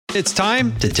It's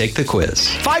time to take the quiz.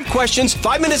 5 questions,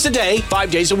 5 minutes a day,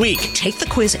 5 days a week. Take the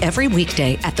quiz every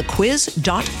weekday at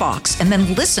thequiz.fox and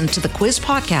then listen to the quiz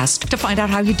podcast to find out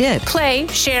how you did. Play,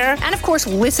 share, and of course,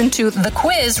 listen to The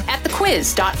Quiz at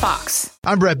thequiz.fox.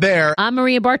 I'm Brett Baer. I'm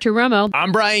Maria Bartiromo.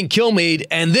 I'm Brian Kilmeade,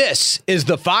 and this is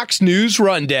the Fox News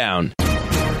Rundown.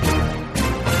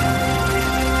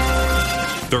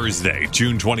 Thursday,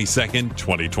 June 22nd,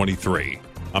 2023.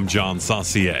 I'm John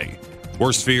Saucier.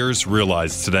 Worst fears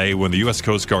realized today when the U.S.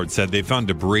 Coast Guard said they found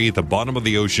debris at the bottom of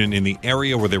the ocean in the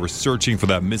area where they were searching for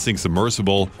that missing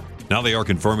submersible. Now they are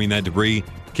confirming that debris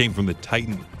came from the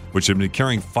Titan, which had been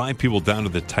carrying 5 people down to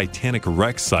the Titanic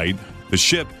wreck site. The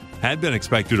ship had been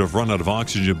expected to have run out of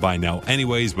oxygen by now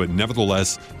anyways, but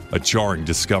nevertheless, a jarring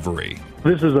discovery.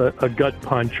 This is a gut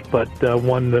punch, but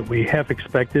one that we have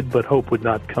expected but hope would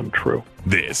not come true.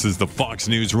 This is the Fox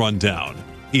News Rundown,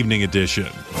 Evening Edition.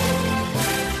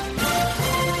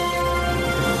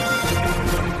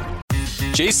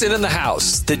 Jason in the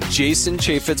House, the Jason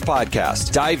Chaffetz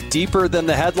podcast. Dive deeper than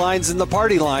the headlines and the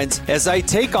party lines as I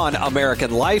take on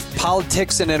American life,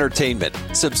 politics, and entertainment.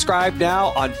 Subscribe now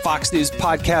on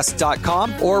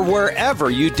foxnewspodcast.com or wherever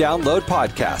you download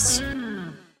podcasts.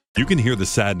 You can hear the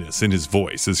sadness in his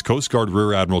voice as Coast Guard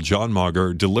Rear Admiral John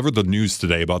Mauger delivered the news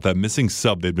today about that missing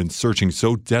sub they'd been searching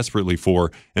so desperately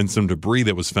for and some debris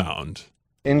that was found.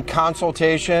 In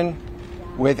consultation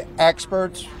with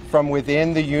experts from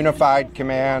within the Unified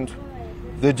Command,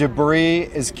 the debris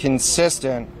is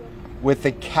consistent with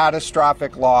the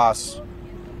catastrophic loss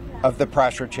of the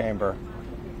pressure chamber.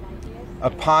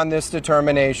 Upon this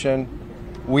determination,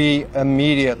 we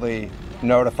immediately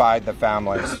notified the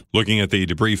families. Looking at the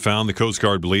debris found, the Coast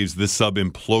Guard believes this sub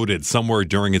imploded somewhere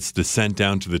during its descent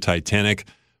down to the Titanic.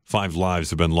 5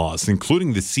 lives have been lost,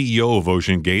 including the CEO of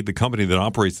Ocean Gate, the company that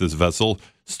operates this vessel,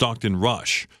 Stockton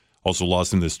Rush. Also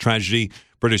lost in this tragedy,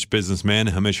 British businessman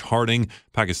Hamish Harding,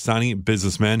 Pakistani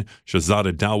businessman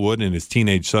Shahzada Dawood, and his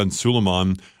teenage son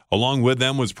Suleiman. Along with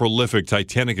them was prolific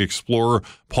Titanic explorer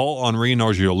Paul-Henri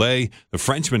Nargeolet. The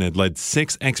Frenchman had led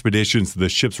 6 expeditions to the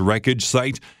ship's wreckage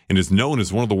site and is known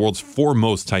as one of the world's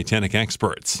foremost Titanic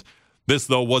experts. This,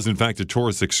 though, was in fact a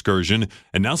tourist excursion,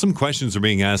 and now some questions are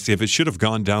being asked if it should have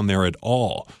gone down there at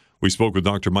all. We spoke with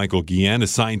Dr. Michael Guillen, a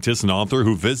scientist and author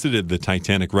who visited the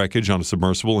Titanic wreckage on a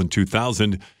submersible in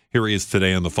 2000. Here he is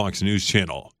today on the Fox News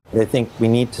Channel. I think we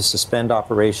need to suspend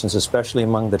operations, especially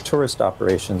among the tourist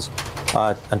operations,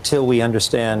 until we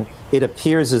understand. It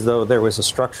appears as though there was a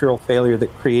structural failure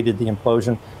that created the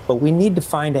implosion, but we need to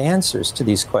find answers to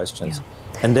these questions.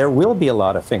 Yeah. And there will be a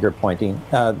lot of finger pointing.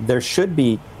 There should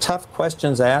be tough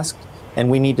questions asked,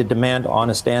 and we need to demand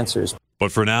honest answers.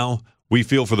 But for now, we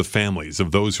feel for the families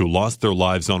of those who lost their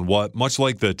lives on what, much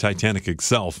like the Titanic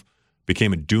itself,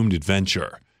 became a doomed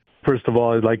adventure. First of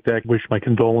all, I'd like to wish my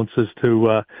condolences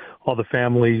to all the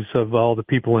families of all the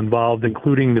people involved,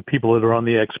 including the people that are on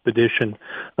the expedition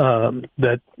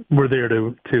that were there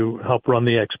to help run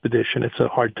the expedition. It's a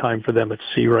hard time for them at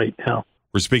sea right now.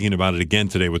 We're speaking about it again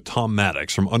today with Tom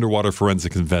Maddox from Underwater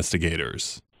Forensic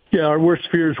Investigators. Yeah, our worst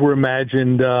fears were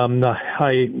imagined.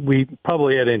 We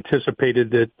probably had anticipated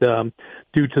that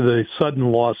due to the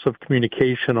sudden loss of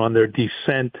communication on their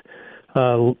descent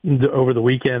over the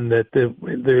weekend, that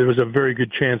there was a very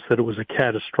good chance that it was a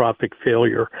catastrophic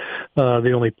failure.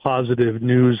 The only positive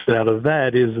news out of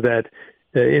that is that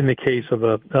in the case of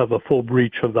a full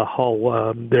breach of the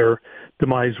hull, their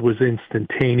demise was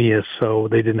instantaneous, so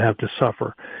they didn't have to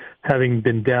suffer. Having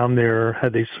been down there,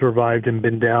 had they survived and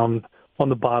been down on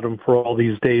the bottom for all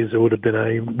these days, it would have been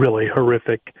a really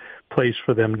horrific place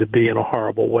for them to be and a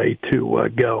horrible way to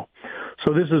go.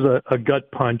 So this is a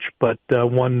gut punch, but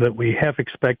one that we have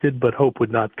expected but hope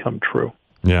would not come true.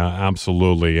 Yeah,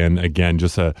 absolutely. And again,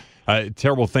 just a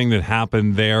terrible thing that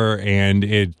happened there. And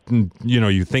it,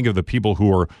 you think of the people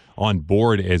who are on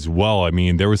board as well. I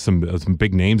mean, there was some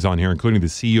big names on here, including the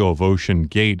CEO of Ocean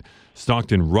Gate,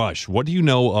 Stockton Rush. What do you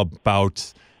know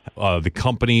about the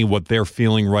company, what they're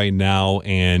feeling right now,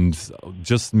 and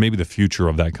just maybe the future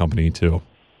of that company too?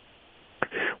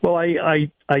 Well, I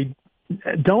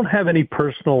don't have any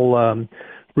personal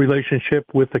relationship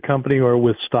with the company or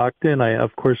with Stockton.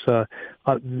 Of course,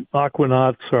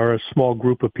 aquanauts are a small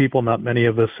group of people, not many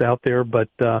of us out there, but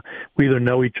we either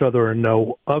know each other or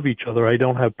know of each other. I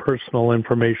don't have personal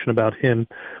information about him,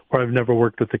 or I've never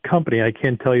worked with the company. I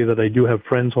can tell you that I do have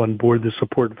friends on board the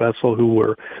support vessel who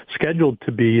were scheduled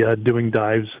to be doing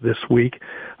dives this week,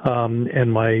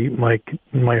 and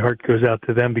my heart goes out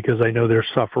to them because I know they're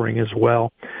suffering as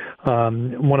well.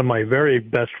 One of my very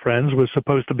best friends was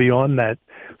supposed to be on that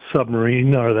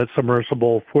submarine or that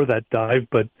submersible for that dive,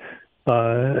 but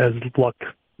as luck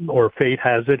or fate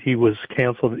has it, he was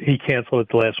canceled. He canceled at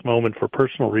the last moment for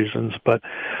personal reasons. But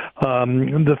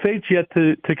the fate's yet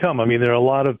to come. I mean, there are a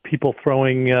lot of people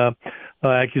throwing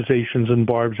accusations and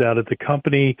barbs out at the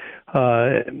company.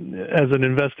 As an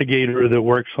investigator that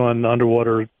works on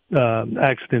underwater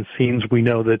accident scenes, we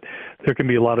know that there can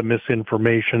be a lot of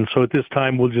misinformation. So at this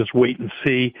time, we'll just wait and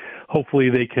see. Hopefully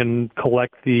they can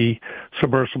collect the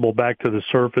submersible back to the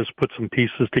surface, put some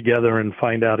pieces together, and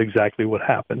find out exactly what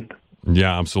happened.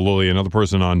 Yeah, absolutely. Another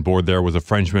person on board there was a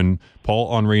Frenchman,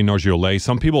 Paul-Henri Nargeolet.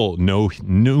 Some people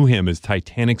knew him as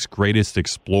Titanic's greatest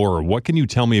explorer. What can you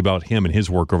tell me about him and his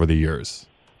work over the years?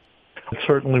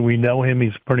 Certainly, we know him.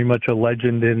 He's pretty much a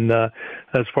legend in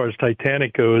as far as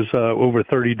Titanic goes. Over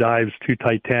 30 dives to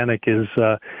Titanic is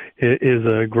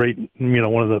a great,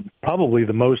 one of the probably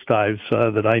the most dives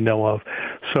that I know of.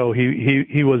 So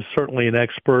he was certainly an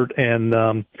expert,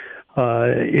 and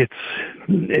it's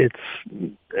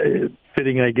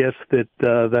fitting, I guess,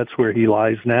 that that's where he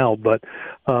lies now. But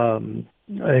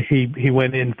he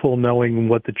went in full knowing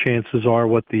what the chances are,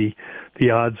 what the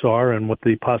odds are, and what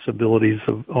the possibilities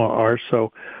are.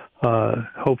 So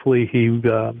hopefully he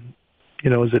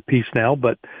is at peace now.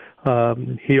 But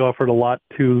he offered a lot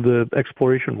to the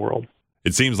exploration world.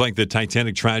 It seems like the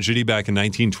Titanic tragedy back in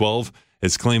 1912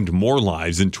 has claimed more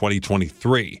lives in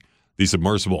 2023. The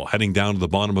submersible heading down to the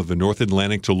bottom of the North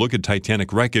Atlantic to look at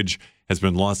Titanic wreckage has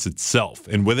been lost itself,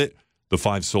 and with it, the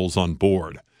 5 souls on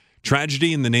board.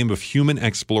 Tragedy in the name of human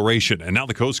exploration, and now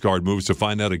the Coast Guard moves to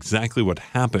find out exactly what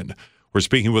happened. We're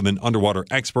speaking with an underwater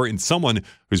expert and someone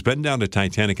who's been down to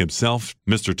Titanic himself,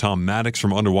 Mr. Tom Maddox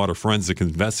from Underwater Forensic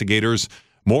Investigators.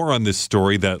 More on this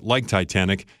story that, like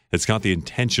Titanic, has got the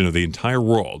attention of the entire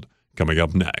world, coming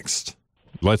up next.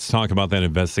 Let's talk about that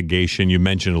investigation. You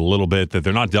mentioned a little bit that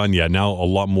they're not done yet. Now a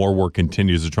lot more work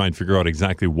continues to try and figure out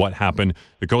exactly what happened.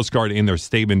 The Coast Guard in their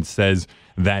statement says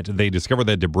that they discovered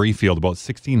that debris field about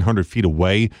 1,600 feet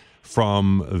away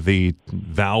from the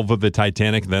valve of the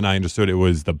Titanic. Then I understood it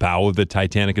was the bow of the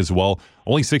Titanic as well.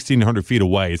 Only 1,600 feet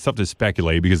away. It's tough to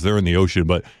speculate because they're in the ocean,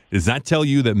 but does that tell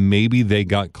you that maybe they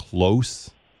got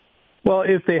close? Well,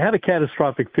 if they had a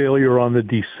catastrophic failure on the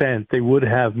descent, they would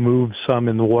have moved some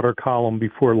in the water column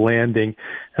before landing.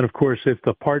 And of course, if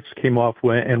the parts came off,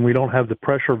 and we don't have the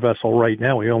pressure vessel right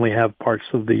now, we only have parts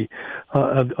of the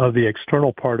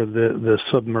external part of the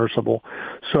submersible.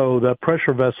 So the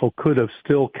pressure vessel could have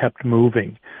still kept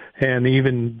moving. And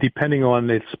even depending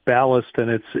on its ballast and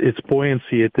its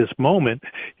buoyancy at this moment,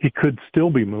 it could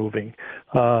still be moving.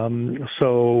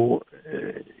 So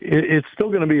it's still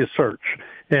going to be a search.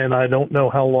 And I don't know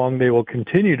how long they will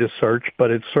continue to search,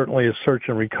 but it's certainly a search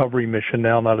and recovery mission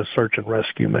now, not a search and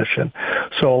rescue mission.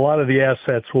 So a lot of the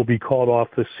assets will be called off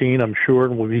the scene, I'm sure,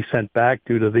 and will be sent back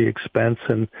due to the expense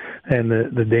and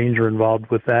the danger involved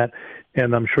with that.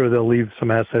 And I'm sure they'll leave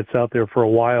some assets out there for a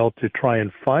while to try and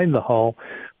find the hull,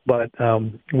 but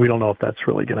we don't know if that's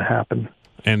really going to happen.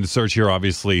 And the search here,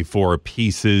 obviously, for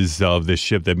pieces of the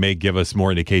ship that may give us more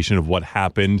indication of what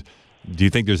happened. Do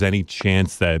you think there's any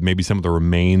chance that maybe some of the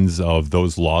remains of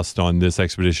those lost on this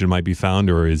expedition might be found,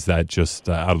 or is that just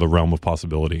out of the realm of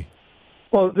possibility?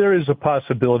 Well, there is a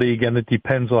possibility. Again, it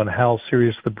depends on how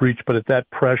serious the breach, but at that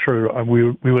pressure, we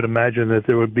would imagine that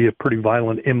there would be a pretty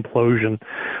violent implosion.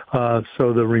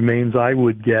 So the remains, I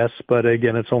would guess, but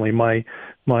again, it's only my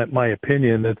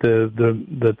opinion that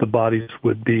the bodies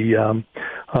would be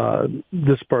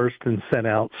dispersed and sent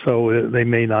out. So they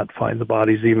may not find the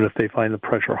bodies, even if they find the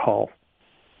pressure hull.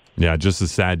 Yeah, just a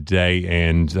sad day,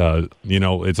 and,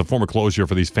 it's a form of closure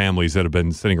for these families that have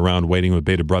been sitting around waiting with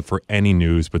bated breath for any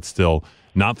news, but still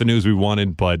not the news we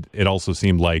wanted, but it also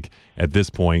seemed like at this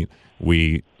point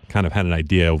we kind of had an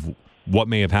idea of what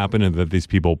may have happened and that these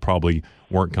people probably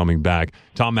weren't coming back.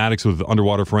 Tom Maddox with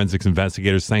Underwater Forensics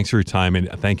Investigators, thanks for your time, and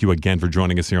thank you again for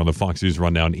joining us here on the Fox News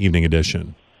Rundown Evening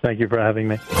Edition. Thank you for having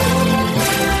me.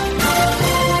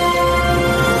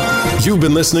 You've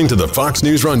been listening to the Fox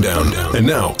News Rundown. And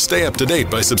now, stay up to date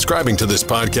by subscribing to this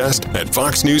podcast at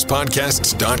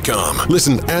foxnewspodcasts.com.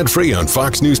 Listen ad-free on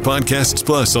Fox News Podcasts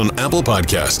Plus on Apple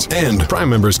Podcasts. And Prime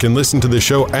members can listen to the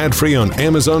show ad-free on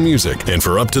Amazon Music. And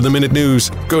for up-to-the-minute news,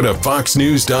 go to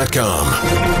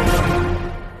foxnews.com.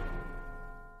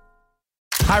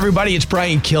 Hi, everybody. It's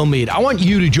Brian Kilmeade. I want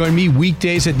you to join me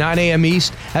weekdays at 9 a.m.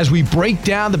 East as we break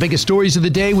down the biggest stories of the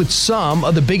day with some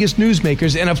of the biggest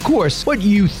newsmakers and, of course, what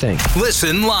you think.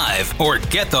 Listen live or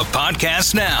get the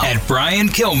podcast now at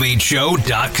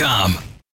BrianKilmeadeShow.com.